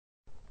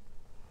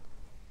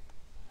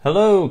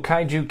Hello,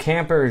 Kaiju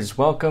campers.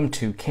 Welcome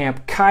to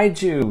Camp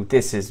Kaiju.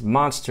 This is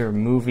Monster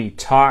Movie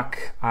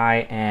Talk.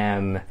 I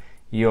am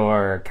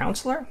your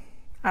counselor.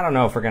 I don't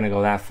know if we're going to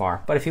go that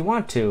far, but if you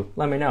want to,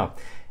 let me know.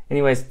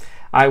 Anyways,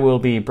 I will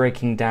be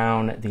breaking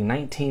down the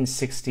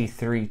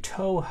 1963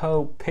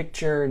 Toho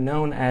picture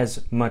known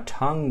as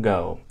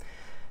Matango.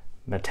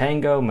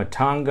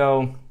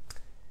 Matango.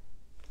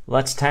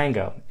 Let's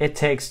tango. It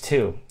takes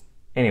two.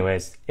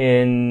 Anyways,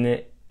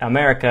 in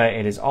America,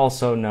 it is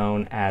also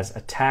known as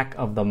Attack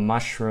of the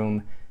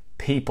Mushroom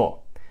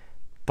People.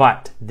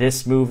 But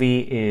this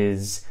movie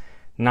is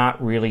not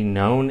really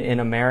known in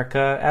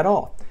America at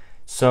all.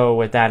 So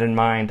with that in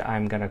mind,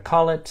 I'm going to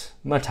call it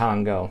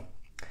Matango.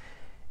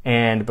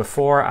 And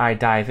before I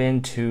dive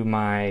into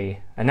my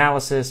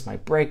analysis, my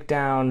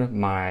breakdown,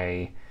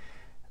 my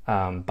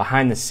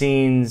behind the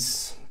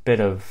scenes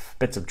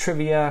bits of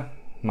trivia,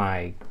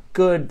 my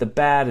good, the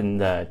bad,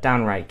 and the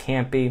downright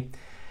campy,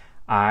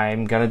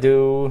 I'm going to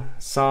do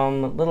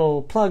some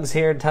little plugs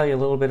here to tell you a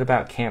little bit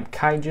about Camp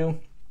Kaiju.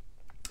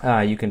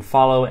 You can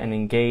follow and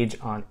engage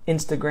on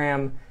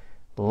Instagram,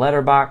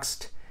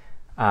 Letterboxd.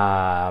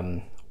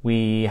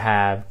 We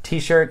have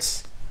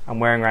t-shirts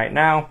I'm wearing right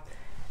now,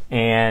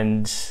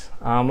 and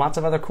lots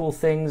of other cool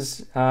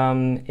things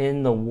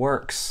in the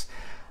works.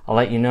 I'll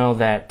let you know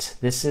that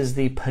this is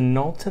the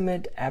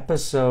penultimate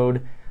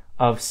episode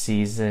of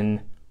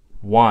Season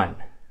 1.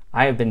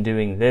 I have been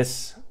doing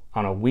this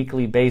on a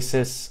weekly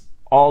basis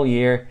all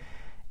year,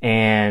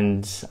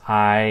 and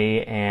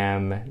I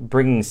am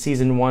bringing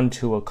Season 1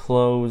 to a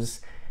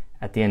close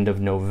at the end of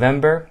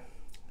November.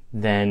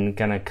 Then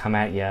gonna come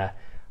at you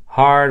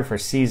hard for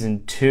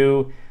Season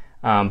 2,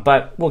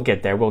 but we'll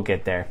get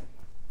there.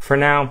 For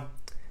now,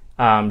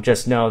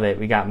 just know that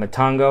we got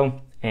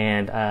Matango,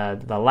 and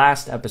the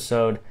last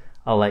episode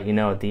I'll let you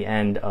know at the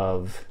end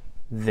of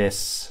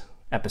this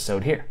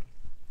episode here.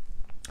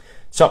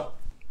 So,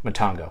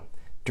 Matango,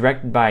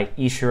 directed by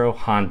Ishiro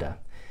Honda.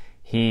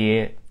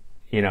 He,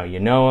 you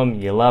know him,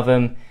 you love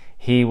him.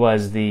 He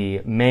was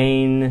the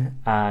main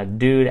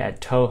dude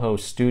at Toho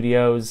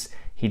Studios.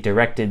 He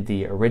directed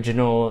the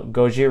original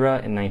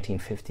Gojira in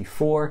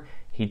 1954.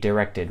 He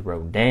directed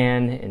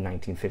Rodan in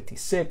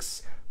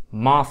 1956,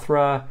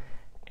 Mothra,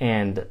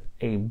 and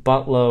a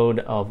buttload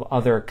of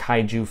other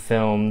kaiju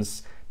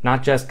films,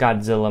 not just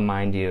Godzilla,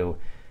 mind you,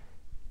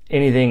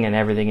 anything and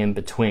everything in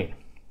between.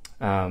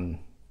 As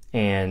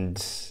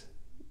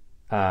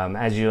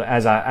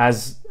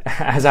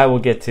I will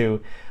get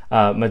to,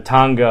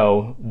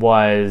 Matango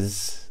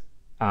was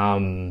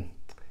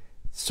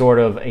sort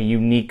of a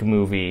unique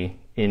movie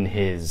in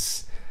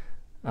his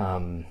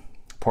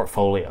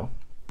portfolio.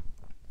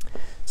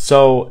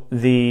 So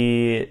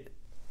the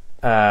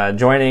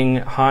joining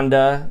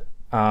Honda,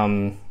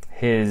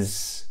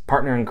 his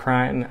partner in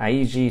crime,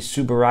 Eiji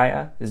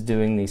Tsuburaya, is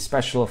doing the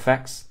special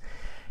effects,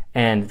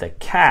 and the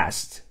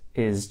cast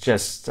is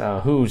just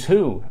who's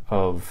who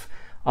of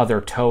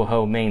other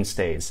Toho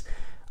mainstays.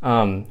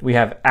 We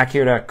have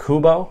Akira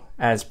Kubo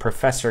as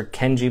Professor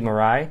Kenji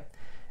Mirai,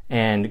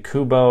 and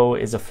Kubo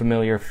is a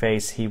familiar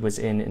face. He was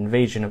in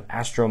Invasion of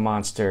Astro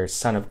Monster,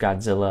 Son of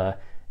Godzilla,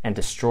 and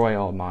Destroy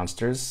All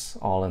Monsters,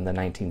 all in the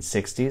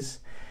 1960s.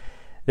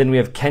 Then we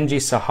have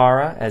Kenji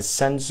Sahara as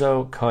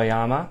Senzo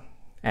Koyama,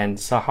 and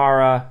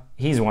Sahara,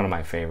 he's one of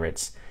my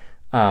favorites.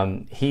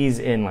 He's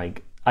in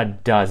like a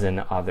dozen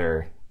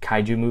other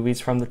kaiju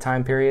movies from the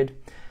time period.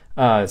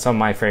 Some of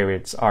my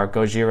favorites are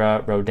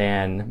Gojira,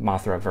 Rodan,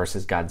 Mothra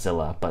vs.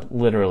 Godzilla, but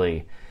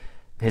literally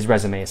his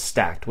resume is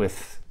stacked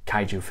with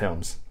kaiju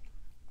films.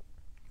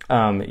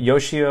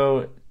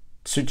 Yoshio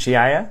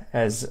Tsuchiya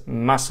as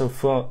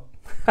Yoshio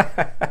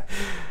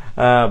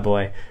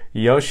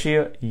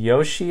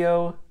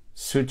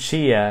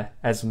Tsuchiya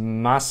as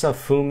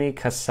Masafumi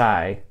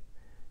Kasai.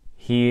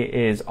 He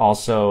is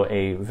also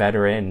a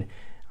veteran,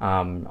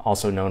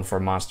 also known for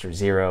Monster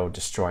Zero,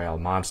 Destroy All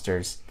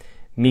Monsters.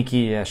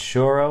 Miki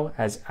Yashiro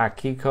as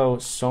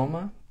Akiko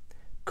Soma,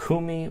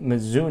 Kumi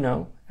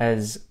Mizuno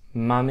as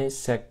Mami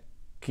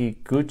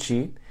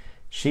Sekiguchi.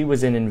 She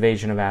was in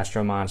Invasion of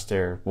Astro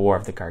Monster, War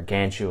of the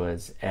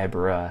Gargantuas,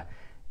 Ebra,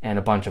 and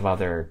a bunch of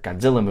other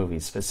Godzilla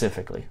movies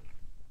specifically.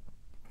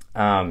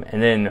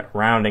 And then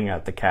rounding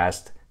out the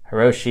cast,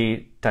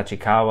 Hiroshi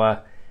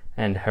Tachikawa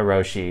and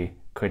Hiroshi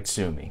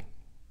Koizumi.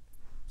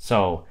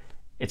 So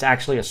it's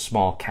actually a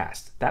small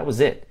cast. That was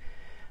it.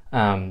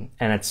 And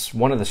it's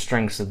one of the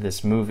strengths of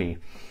this movie.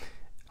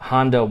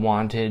 Honda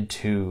wanted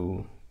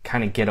to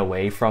kind of get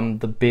away from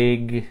the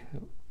big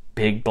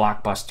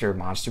blockbuster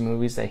monster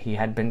movies that he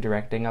had been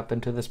directing up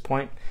until this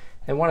point,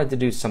 and wanted to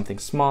do something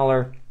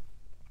smaller,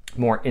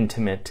 more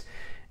intimate,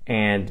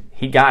 and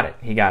he got it.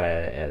 He got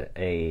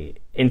a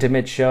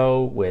intimate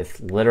show with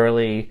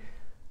literally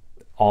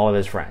all of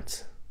his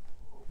friends.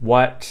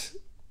 What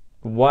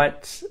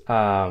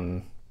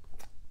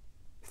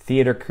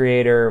theater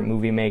creator,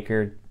 movie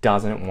maker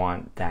doesn't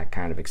want that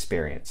kind of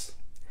experience?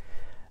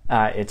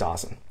 It's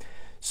awesome.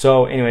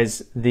 So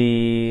anyways,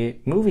 the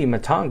movie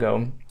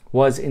Matango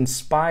was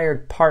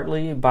inspired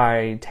partly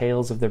by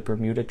Tales of the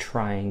Bermuda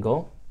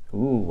Triangle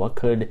Ooh, what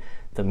could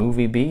the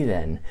movie be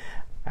then?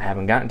 I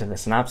haven't gotten to the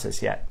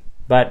synopsis yet.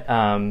 But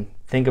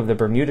think of the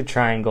Bermuda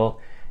Triangle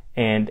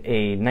and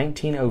a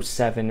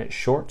 1907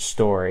 short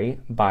story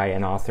by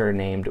an author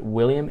named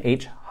William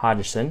H.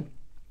 Hodgson.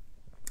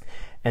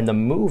 And the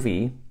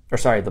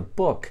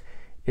book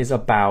is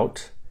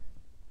about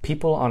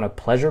people on a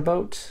pleasure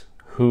boat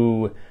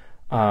who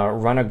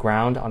run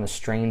aground on a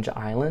strange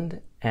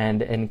island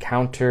and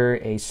encounter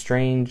a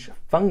strange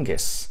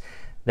fungus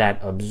that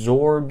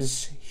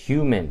absorbs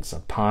humans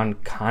upon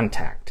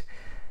contact.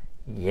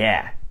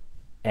 Yeah.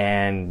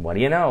 And what do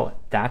you know?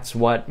 That's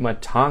what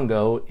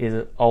Matango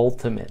is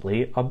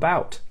ultimately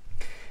about.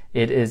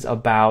 It is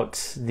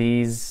about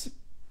these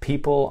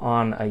people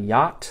on a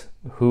yacht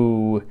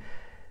who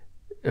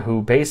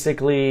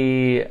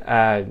basically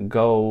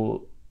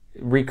go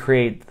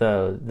recreate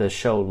the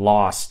show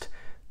Lost,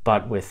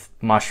 but with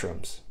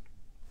mushrooms.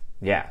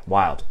 Yeah,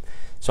 wild.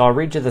 So I'll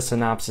read you the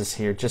synopsis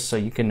here just so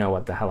you can know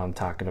what the hell I'm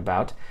talking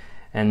about.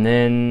 And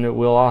then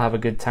we'll all have a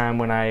good time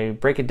when I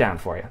break it down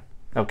for you.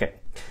 Okay.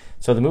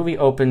 So the movie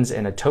opens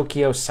in a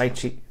Tokyo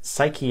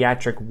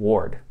psychiatric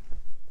ward.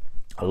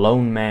 A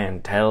lone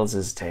man tells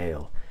his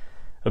tale.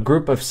 A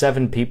group of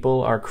 7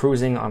 people are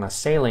cruising on a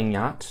sailing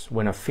yacht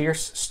when a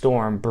fierce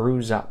storm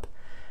brews up.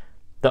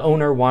 The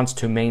owner wants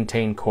to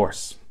maintain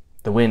course.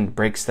 The wind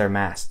breaks their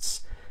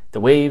masts.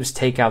 The waves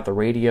take out the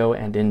radio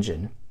and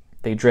engine.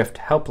 They drift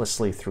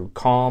helplessly through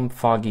calm,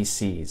 foggy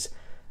seas.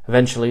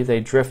 Eventually, they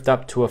drift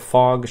up to a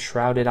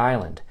fog-shrouded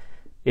island.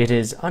 It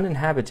is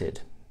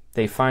uninhabited.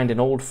 They find an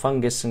old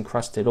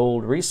fungus-encrusted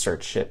old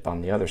research ship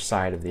on the other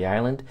side of the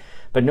island,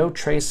 but no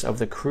trace of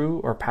the crew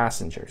or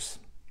passengers.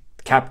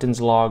 The captain's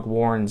log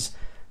warns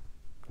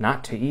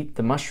not to eat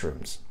the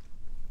mushrooms.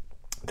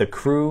 The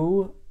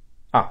crew...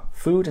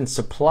 food and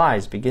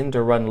supplies begin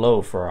to run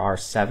low for our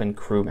 7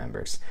 crew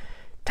members.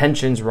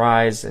 Tensions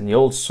rise and the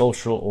old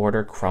social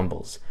order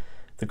crumbles.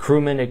 The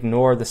crewmen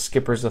ignore the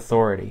skipper's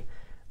authority.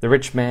 The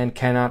rich man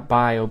cannot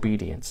buy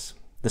obedience.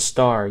 The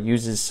star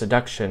uses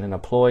seduction and a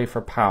ploy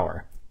for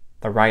power.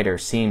 The writer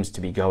seems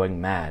to be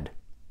going mad.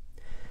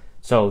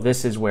 So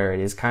this is where it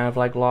is kind of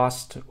like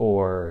Lost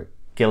or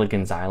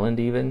Gilligan's Island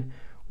even,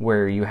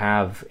 where you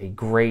have a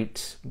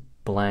great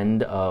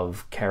blend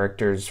of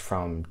characters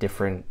from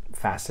different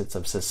facets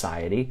of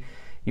society.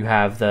 You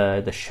have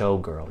the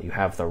showgirl, you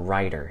have the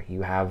writer,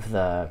 you have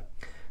the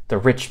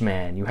rich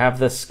man, you have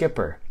the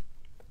skipper.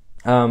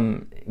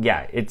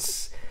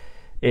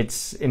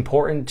 It's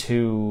important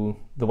to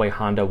the way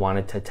Honda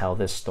wanted to tell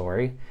this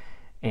story,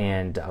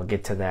 and I'll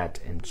get to that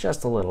in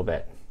just a little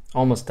bit.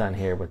 Almost done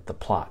here with the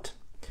plot.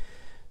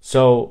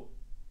 So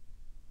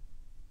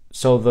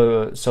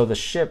the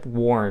ship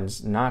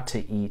warns not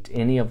to eat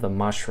any of the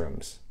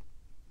mushrooms.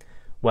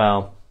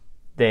 Well,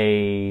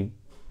 they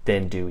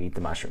then do eat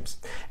the mushrooms,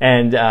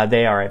 and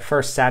they are at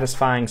first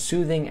satisfying,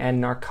 soothing,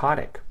 and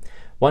narcotic.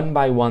 One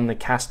by one, the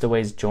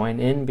castaways join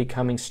in,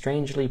 becoming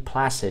strangely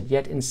placid,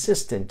 yet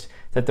insistent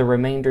that the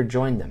remainder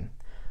join them.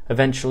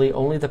 Eventually,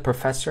 only the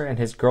professor and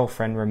his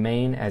girlfriend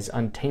remain as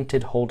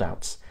untainted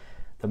holdouts.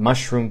 The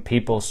mushroom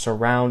people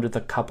surround the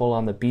couple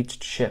on the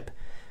beached ship.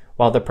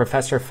 While the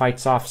professor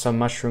fights off some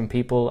mushroom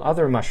people,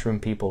 other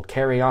mushroom people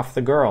carry off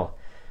the girl.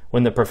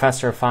 When the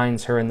professor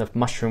finds her in the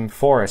mushroom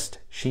forest,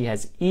 she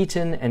has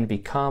eaten and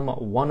become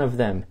one of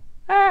them.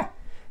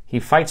 He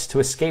fights to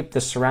escape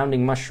the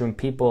surrounding mushroom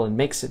people and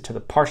makes it to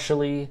the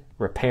partially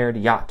repaired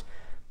yacht.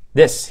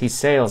 This he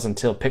sails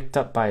until picked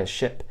up by a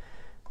ship.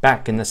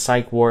 Back in the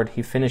psych ward,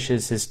 he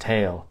finishes his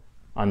tale.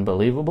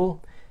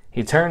 Unbelievable?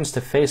 He turns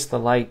to face the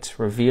light,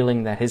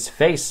 revealing that his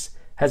face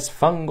has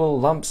fungal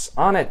lumps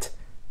on it.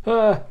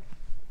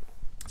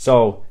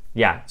 So,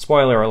 yeah,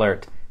 spoiler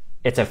alert.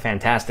 It's a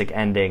fantastic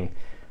ending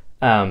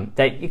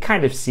that you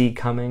kind of see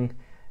coming.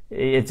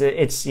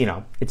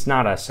 It's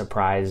not a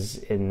surprise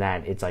in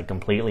that it's like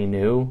completely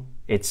new.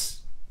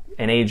 It's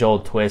an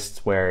age-old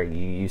twist where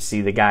you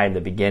see the guy in the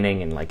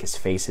beginning and like his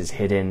face is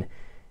hidden,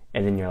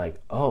 and then you're like,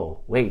 oh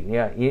wait,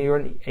 yeah,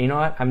 you know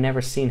what? I've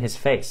never seen his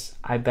face.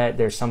 I bet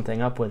there's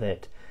something up with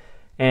it,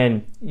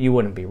 and you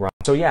wouldn't be wrong.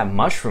 So yeah,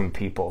 mushroom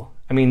people.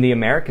 I mean, the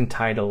American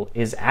title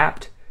is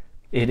apt.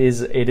 It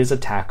is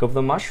Attack of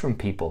the Mushroom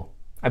People.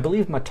 I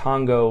believe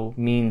Matango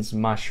means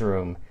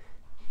mushroom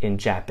in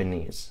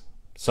Japanese.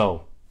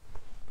 So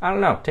I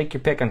don't know. Take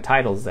your pick on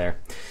titles there.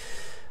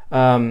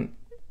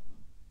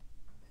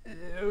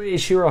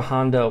 Ishiro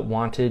Honda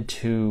wanted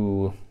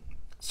to...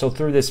 So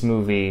through this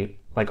movie,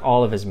 like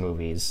all of his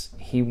movies,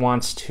 he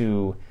wants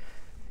to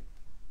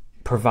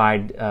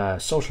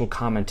provide social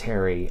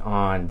commentary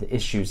on the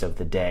issues of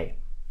the day.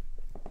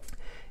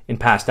 In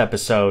past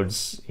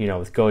episodes,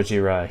 with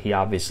Gojira, he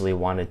obviously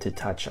wanted to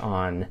touch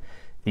on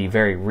the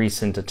very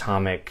recent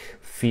atomic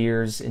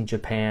fears in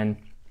Japan.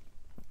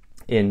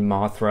 In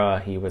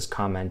Mothra, he was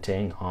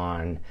commenting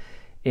on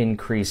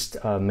increased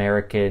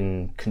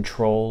American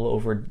control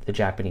over the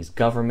Japanese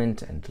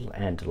government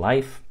and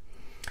life.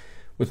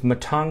 With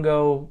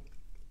Matango,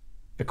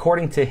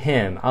 according to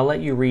him, I'll let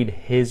you read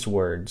his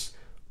words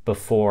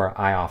before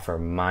I offer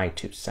my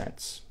 2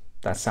 cents.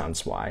 That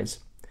sounds wise.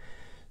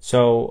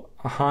 So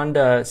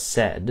Honda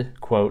said,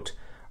 quote,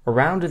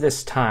 "Around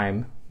this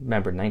time,"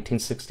 remember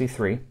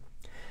 1963,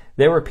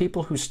 "there were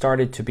people who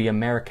started to be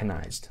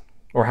Americanized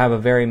or have a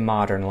very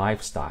modern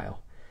lifestyle.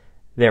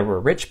 There were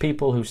rich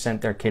people who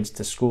sent their kids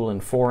to school in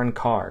foreign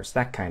cars,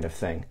 that kind of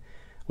thing.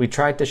 We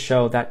tried to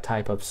show that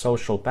type of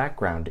social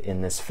background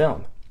in this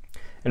film."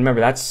 And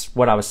remember, that's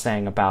what I was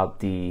saying about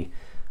the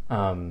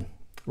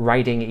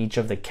writing each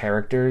of the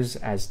characters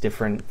as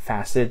different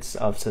facets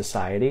of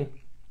society,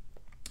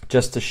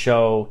 just to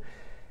show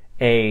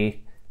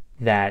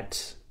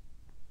that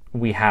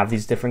we have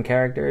these different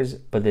characters,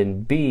 but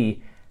then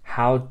B,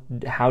 how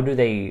do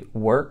they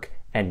work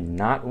and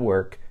not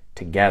work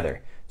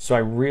together. So I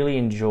really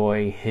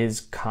enjoy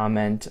his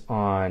comment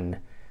on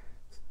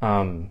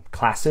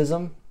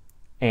classism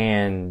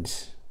and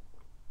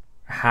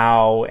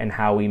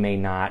how we may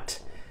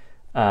not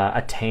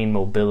attain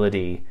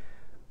mobility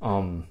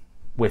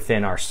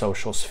within our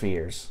social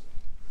spheres.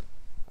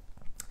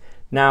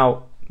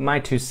 Now, my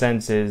 2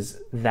 cents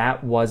is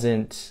that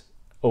wasn't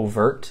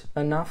overt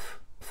enough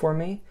for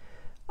me.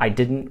 I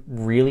didn't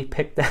really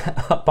pick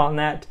up on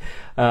that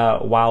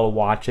while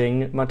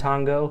watching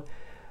Matango,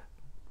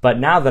 but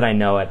now that I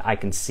know it, I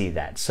can see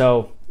that.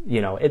 So,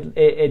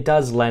 it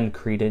does lend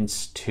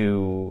credence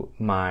to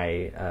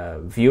my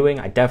viewing.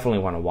 I definitely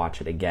want to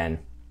watch it again.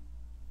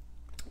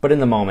 But in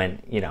the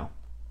moment,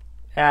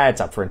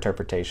 it's up for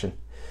interpretation.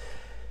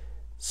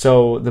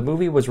 So the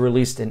movie was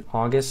released in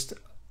August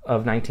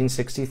of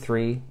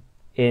 1963.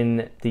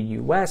 In the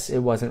US, it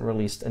wasn't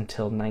released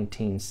until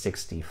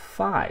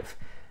 1965.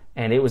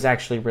 And it was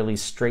actually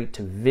released straight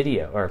to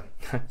video, or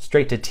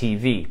straight to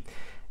TV.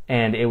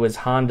 And it was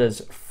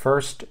Honda's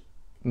first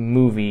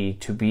movie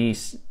to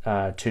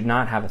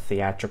not have a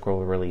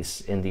theatrical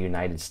release in the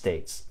United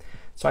States.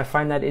 So I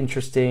find that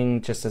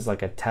interesting, just as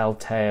like a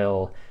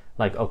telltale,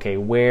 like, okay,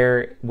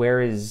 where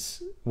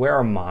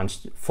are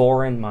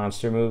foreign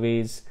monster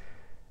movies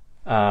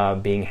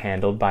being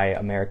handled by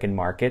American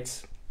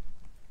markets,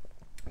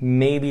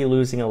 maybe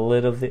losing a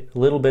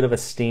little bit of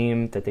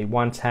esteem that they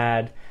once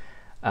had.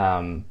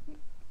 I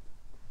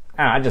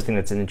just think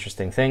that's an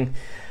interesting thing.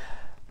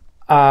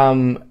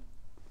 And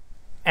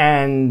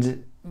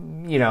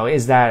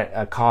is that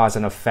a cause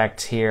and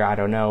effect here? I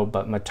don't know,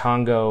 but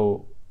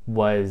Matango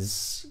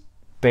was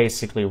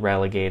basically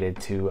relegated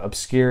to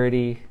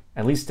obscurity,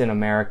 at least in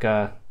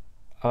America,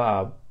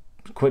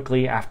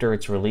 quickly after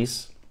its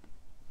release.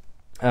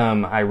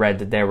 I read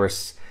that there were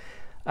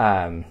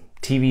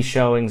TV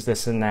showings,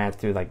 this and that,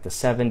 through like the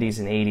 70s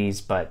and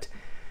 80s, but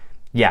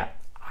yeah,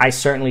 I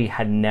certainly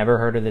had never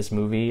heard of this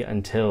movie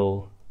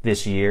until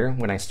this year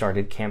when I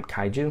started Camp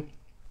Kaiju.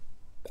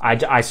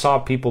 I saw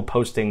people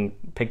posting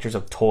pictures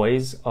of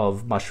toys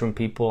of mushroom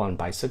people on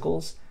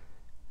bicycles,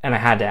 and I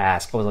had to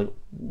ask, I was like,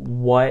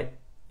 what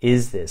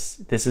is this?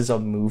 This is a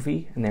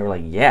movie? And they were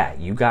like, yeah,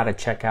 you gotta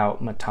check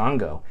out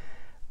Matango.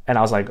 And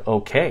I was like,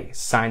 okay,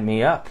 sign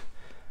me up.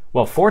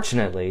 Well,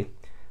 fortunately,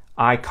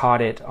 I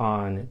caught it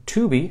on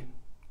Tubi,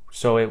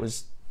 so it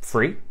was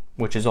free,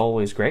 which is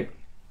always great.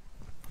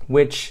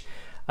 Which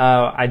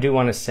I do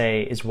want to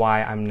say is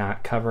why I'm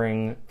not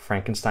covering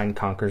Frankenstein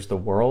Conquers the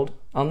World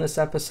on this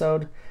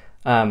episode.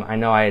 I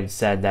know I had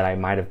said that I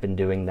might have been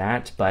doing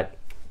that, but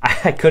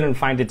I couldn't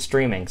find it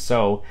streaming,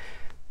 so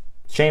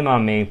shame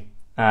on me.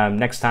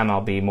 Next time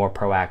I'll be more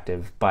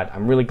proactive, but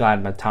I'm really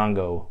glad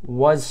Matango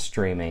was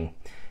streaming,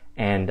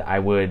 and I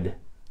would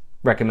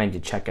recommend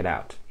you check it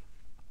out.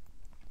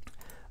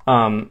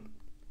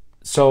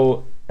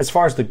 So as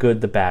far as the good,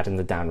 the bad, and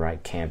the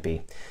downright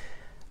campy,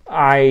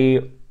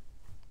 I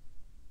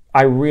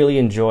really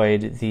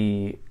enjoyed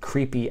the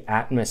creepy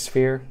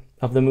atmosphere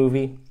of the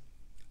movie.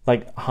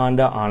 Like,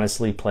 Honda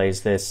honestly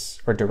plays this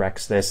or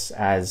directs this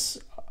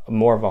as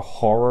more of a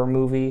horror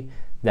movie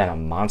than a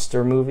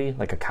monster movie,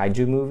 like a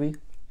kaiju movie.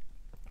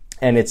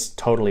 And it's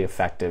totally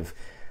effective.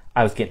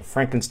 I was getting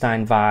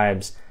Frankenstein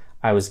vibes.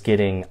 I was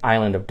getting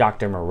Island of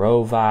Dr.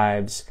 Moreau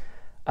vibes.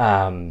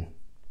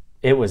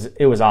 It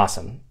was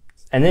awesome.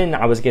 And then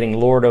I was getting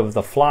Lord of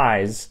the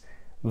Flies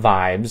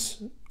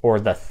vibes, or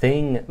The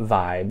Thing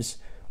vibes,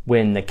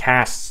 when the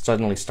cast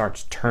suddenly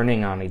starts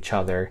turning on each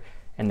other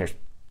and there's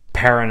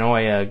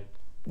paranoia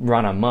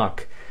run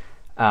amok.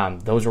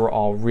 Those were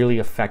all really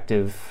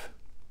effective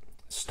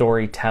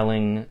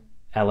storytelling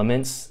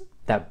elements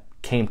that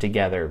came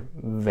together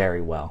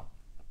very well.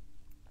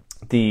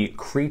 The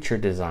creature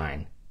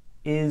design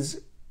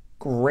is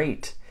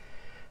great.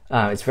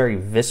 It's very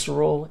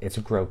visceral. It's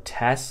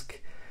grotesque.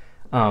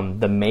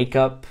 The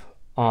makeup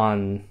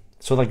on,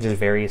 so like there's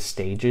various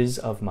stages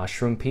of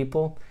mushroom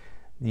people.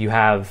 You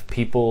have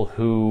people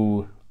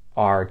who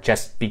are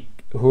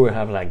who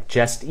have like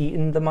just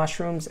eaten the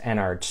mushrooms and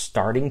are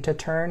starting to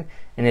turn,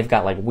 and they've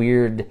got like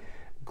weird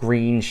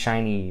green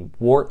shiny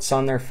warts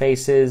on their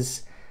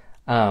faces.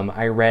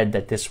 I read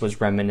that this was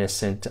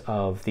reminiscent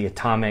of the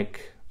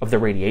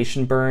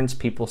radiation burns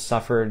people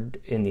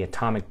suffered in the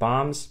atomic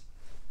bombs.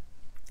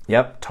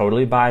 Yep,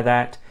 totally buy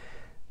that.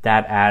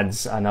 That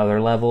adds another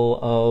level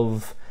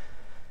of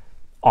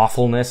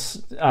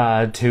awfulness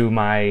to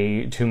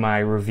my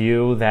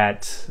review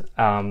that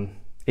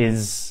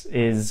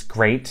is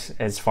great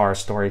as far as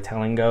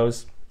storytelling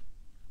goes.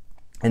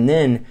 And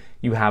then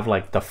you have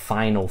like the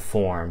final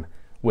form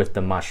with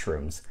the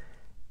mushrooms,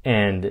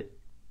 and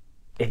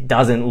it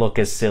doesn't look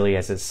as silly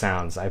as it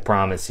sounds. I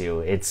promise you,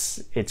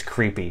 it's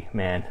creepy,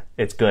 man.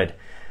 It's good.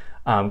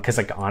 Because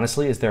like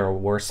honestly, is there a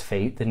worse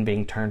fate than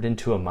being turned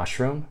into a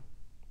mushroom?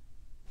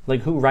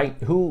 Like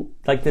who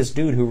like this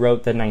dude who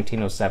wrote the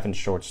 1907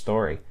 short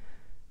story?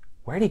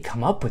 Where did he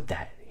come up with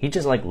that? He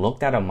just like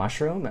looked at a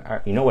mushroom.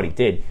 Or, you know what he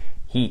did?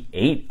 He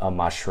ate a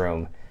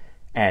mushroom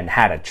and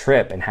had a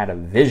trip and had a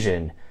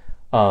vision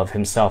of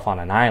himself on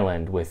an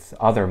island with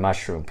other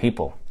mushroom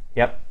people.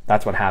 Yep,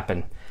 that's what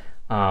happened.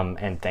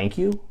 And thank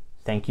you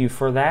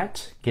for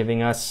that,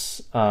 giving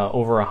us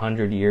over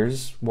 100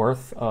 years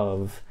worth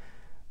of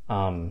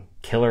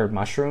killer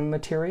mushroom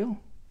material.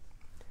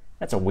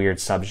 That's a weird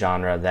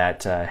subgenre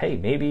that, hey,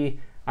 maybe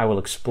I will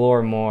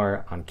explore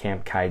more on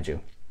Camp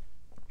Kaiju.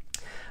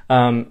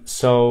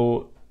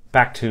 So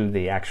back to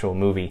the actual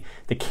movie.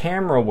 The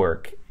camera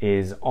work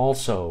is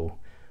also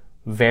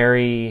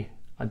very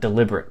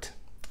deliberate.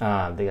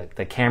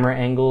 The camera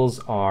angles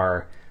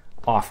are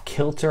off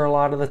kilter a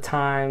lot of the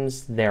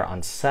times. They're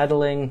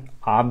unsettling.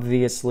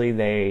 Obviously,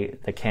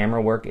 the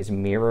camera work is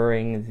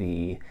mirroring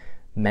the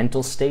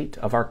mental state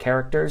of our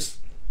characters.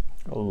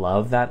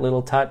 Love that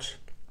little touch.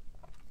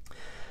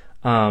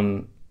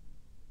 And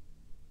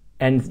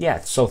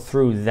yeah, so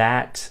through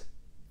that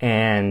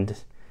and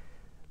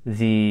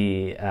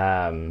the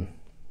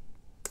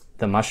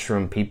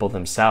mushroom people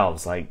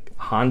themselves, like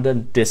Honda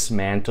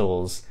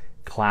dismantles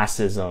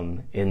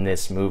classism in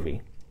this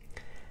movie.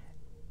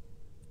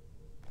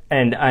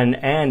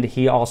 And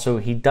he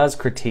does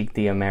critique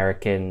the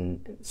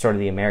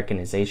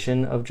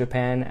Americanization of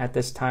Japan at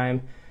this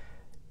time,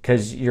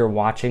 because you're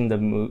watching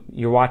them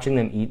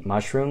eat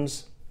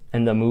mushrooms,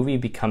 and the movie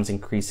becomes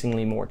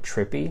increasingly more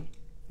trippy,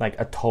 like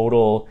a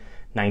total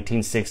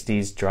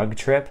 1960s drug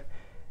trip.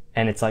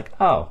 And it's like,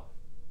 I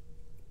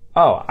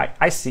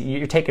see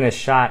you're taking a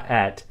shot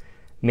at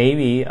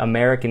maybe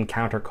American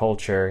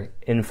counterculture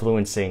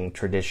influencing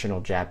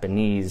traditional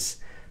Japanese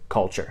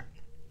culture.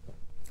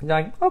 You're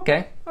like,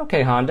 okay,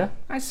 Honda,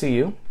 I see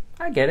you.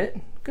 I get it.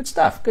 Good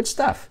stuff.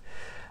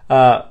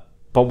 But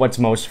what's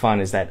most fun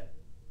is that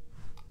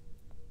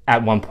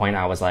at one point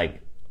I was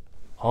like,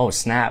 oh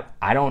snap,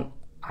 I don't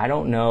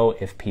know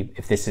if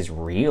this is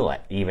real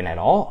even at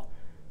all,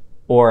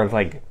 or if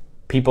like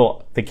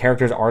the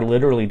characters are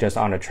literally just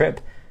on a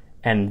trip,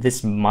 and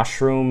this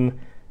mushroom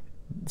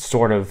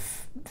sort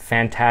of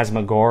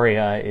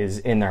phantasmagoria is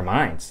in their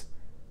minds.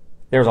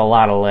 There's a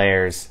lot of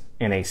layers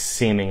in a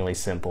seemingly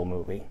simple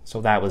movie,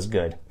 so that was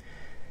good.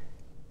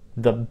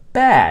 The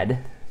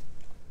bad,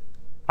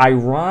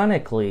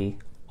 ironically,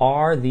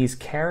 are these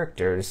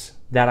characters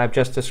that I've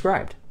just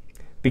described.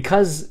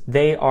 Because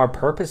they are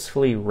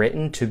purposefully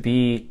written to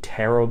be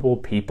terrible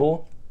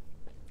people,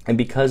 and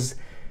because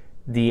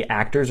the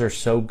actors are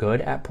so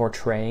good at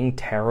portraying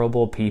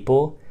terrible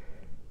people,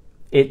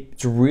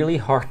 it's really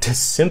hard to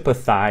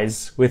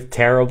sympathize with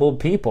terrible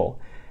people.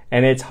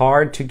 And it's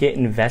hard to get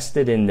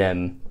invested in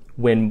them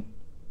when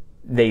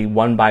they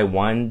one by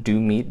one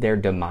do meet their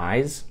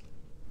demise.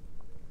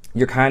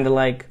 You're kind of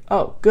like,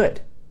 oh,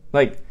 good.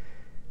 Like,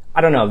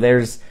 I don't know,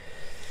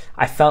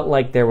 I felt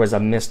like there was a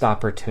missed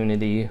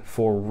opportunity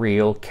for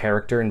real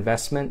character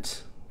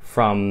investment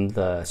from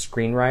the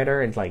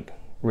screenwriter and like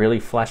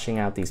really fleshing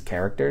out these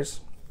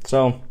characters.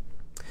 So,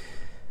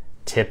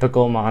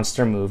 typical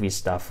monster movie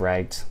stuff,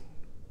 right?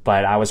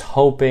 But I was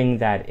hoping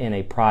that in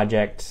a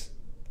project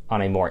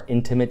on a more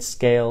intimate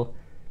scale,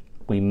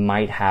 we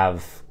might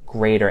have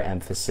greater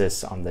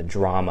emphasis on the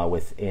drama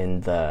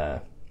within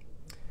the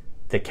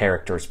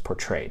characters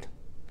portrayed.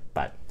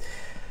 But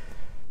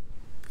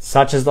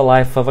such is the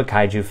life of a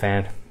kaiju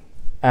fan.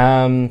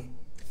 And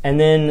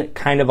then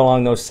kind of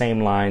along those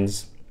same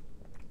lines,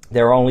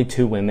 there are only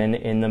 2 women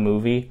in the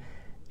movie,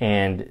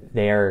 and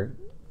they're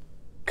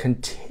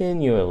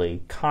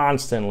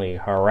constantly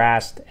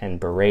harassed and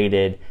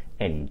berated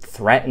and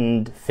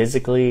threatened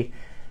physically.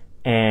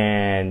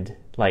 And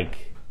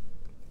like,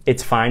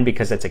 it's fine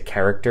because it's a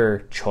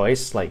character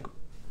choice. Like,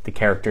 the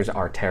characters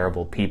are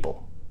terrible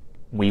people.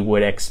 We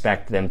would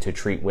expect them to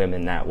treat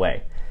women that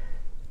way.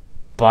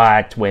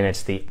 But when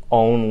it's the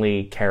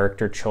only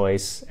character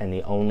choice and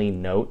the only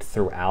note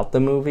throughout the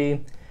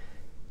movie,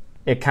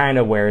 it kind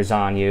of wears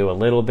on you a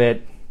little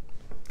bit.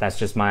 That's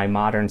just my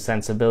modern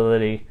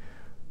sensibility.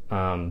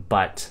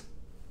 But,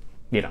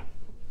 you know,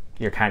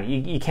 you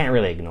can't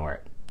really ignore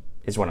it,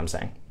 is what I'm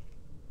saying.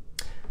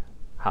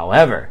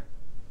 However,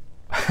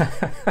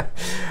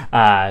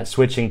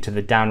 switching to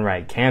the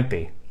downright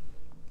campy,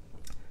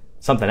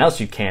 something else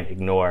you can't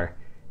ignore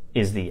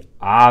is the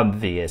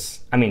obvious,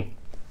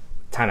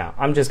 time out.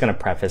 I'm just going to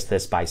preface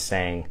this by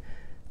saying,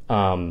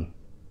 when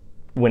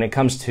it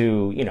comes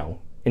to,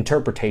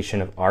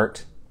 interpretation of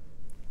art,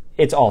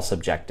 it's all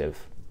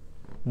subjective.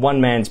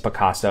 One man's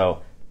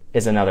Picasso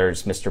is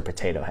another's Mr.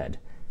 Potato Head.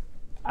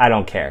 I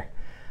don't care.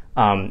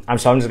 So I'm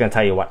just gonna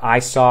tell you what I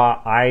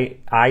saw.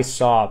 I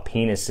saw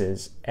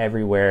penises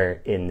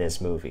everywhere in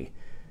this movie.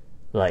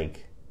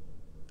 Like,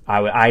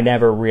 I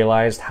never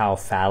realized how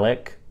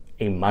phallic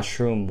a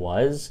mushroom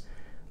was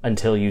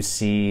until you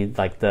see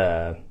like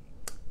the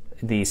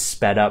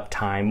sped up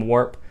time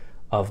warp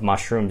of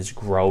mushrooms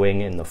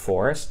growing in the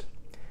forest,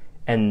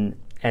 and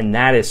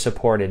that is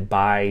supported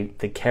by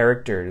the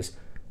characters.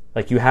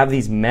 Like, you have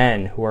these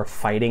men who are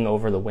fighting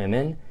over the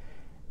women,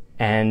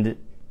 and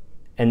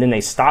then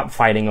they stop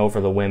fighting over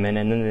the women,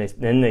 and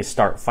then they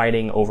start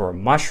fighting over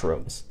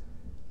mushrooms.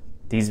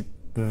 These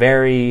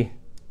very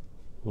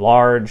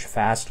large,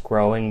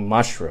 fast-growing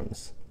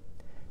mushrooms.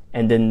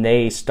 And then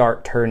they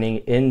start turning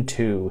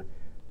into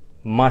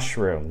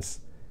mushrooms.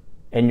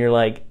 And you're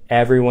like,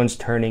 everyone's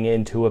turning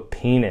into a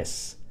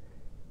penis.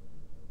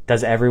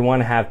 Does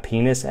everyone have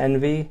penis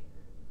envy?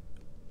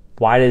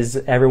 Why is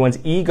everyone's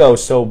ego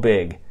so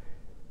big?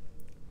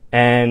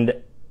 And,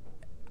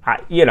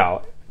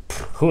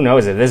 who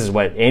knows if this is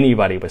what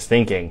anybody was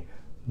thinking,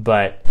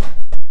 but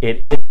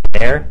it is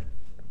there,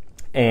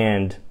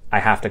 and I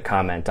have to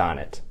comment on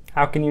it.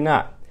 How can you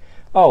not?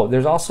 Oh,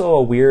 there's also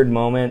a weird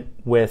moment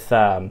with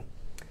turtle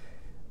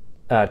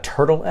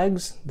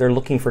eggs. They're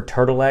looking for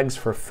turtle eggs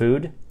for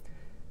food.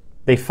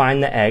 They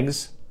find the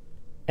eggs,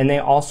 and they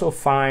also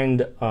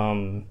find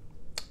a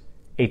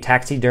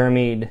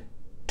taxidermied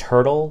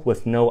turtle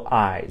with no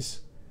eyes.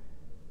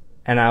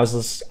 And I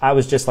was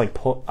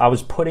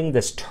putting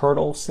this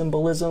turtle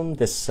symbolism,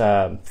 this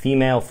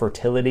female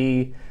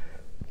fertility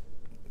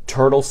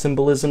turtle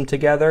symbolism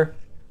together,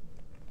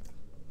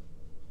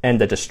 and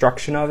the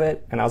destruction of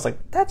it, and I was like,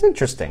 that's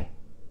interesting.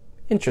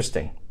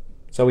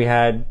 So we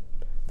had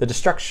the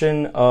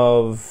destruction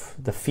of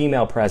the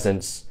female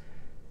presence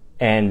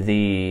and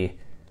the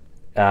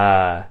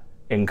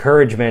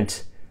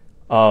encouragement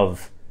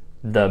of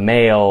the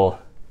male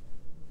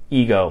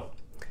ego,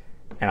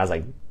 and I was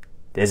like,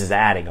 this is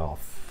adding a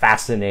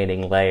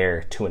fascinating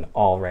layer to an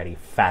already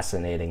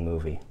fascinating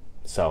movie.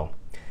 So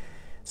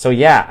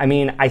yeah, I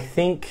mean, I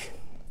think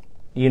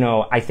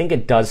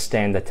it does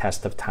stand the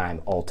test of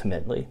time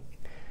ultimately.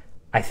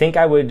 I think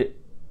I would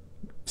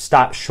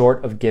stop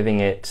short of giving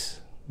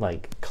it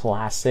like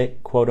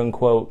classic, quote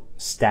unquote,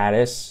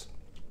 status,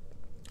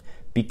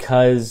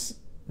 because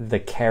the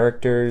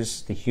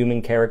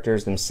human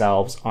characters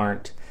themselves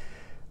aren't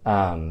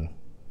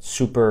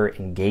super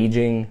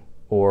engaging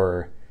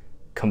or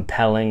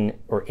compelling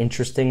or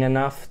interesting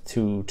enough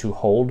to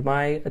hold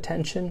my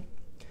attention.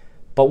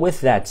 But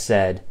with that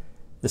said,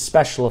 the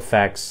special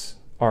effects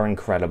are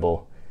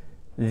incredible.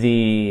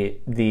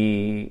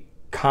 The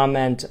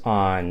comment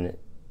on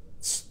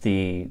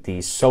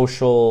the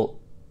social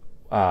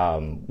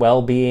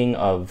well-being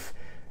of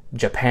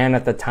Japan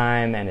at the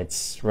time and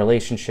its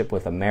relationship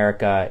with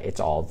America,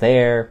 it's all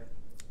there.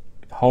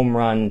 Home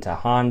run to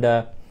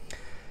Honda.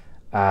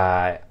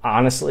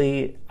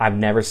 Honestly, I've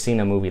never seen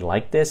a movie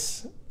like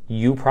this.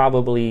 You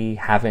probably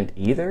haven't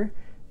either.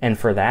 And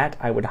for that,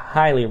 I would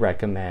highly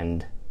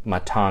recommend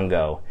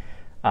Matango.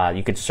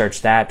 You could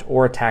search that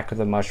or Attack of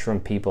the Mushroom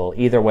People.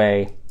 Either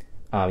way,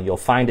 you'll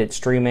find it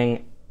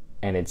streaming,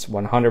 and it's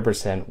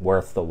 100%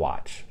 worth the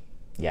watch.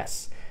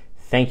 Yes.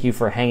 Thank you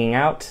for hanging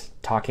out,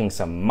 talking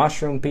some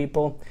mushroom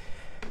people.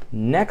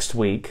 Next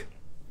week,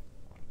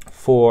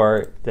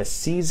 for the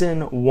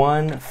season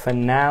 1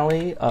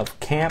 finale of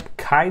Camp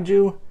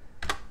Kaiju,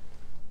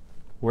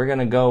 we're going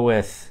to go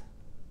with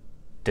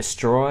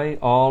Destroy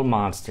All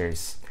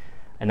Monsters.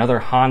 Another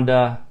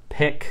Honda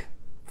pick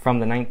from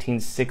the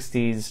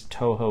 1960s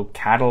Toho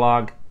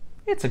catalog.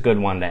 It's a good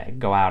one to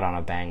go out on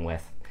a bang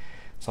with.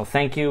 So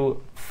thank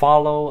you.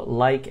 Follow,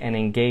 like, and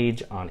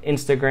engage on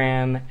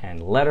Instagram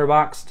and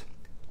Letterboxd.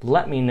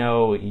 Let me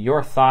know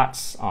your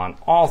thoughts on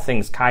all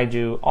things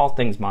kaiju, all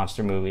things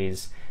monster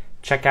movies.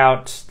 Check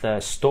out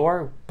the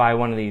store, buy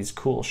one of these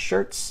cool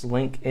shirts,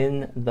 link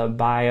in the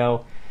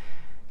bio.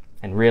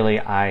 And really,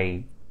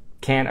 I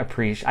don't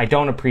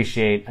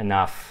appreciate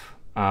enough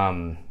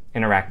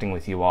interacting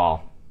with you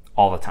all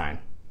the time.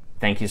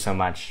 Thank you so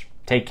much.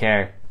 Take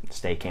care.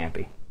 Stay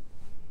campy.